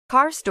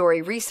Car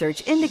Story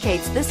research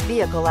indicates this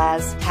vehicle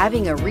as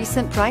having a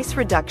recent price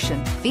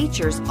reduction.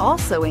 Features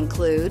also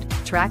include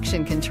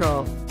traction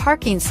control,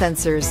 parking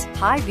sensors,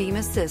 high beam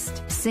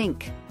assist,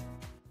 sync.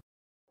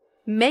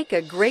 Make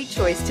a great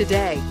choice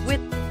today with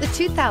the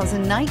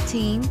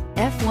 2019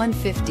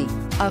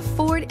 F-150. A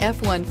Ford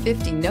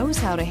F-150 knows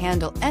how to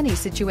handle any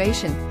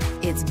situation.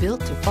 It's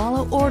built to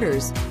follow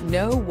orders,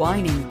 no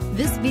whining.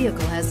 This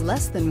vehicle has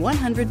less than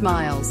 100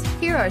 miles.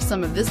 Here are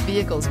some of this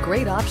vehicle's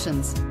great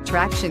options: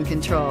 traction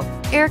control,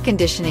 air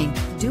conditioning,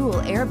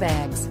 dual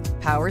airbags,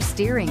 power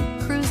steering,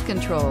 cruise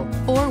control,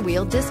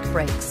 four-wheel disc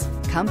brakes,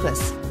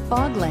 compass,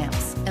 fog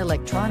lamps,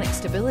 electronic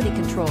stability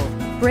control,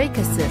 brake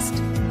assist.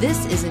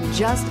 This isn't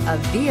just a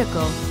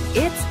vehicle,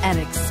 it's an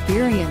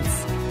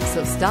experience.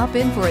 So stop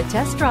in for a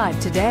test drive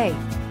today.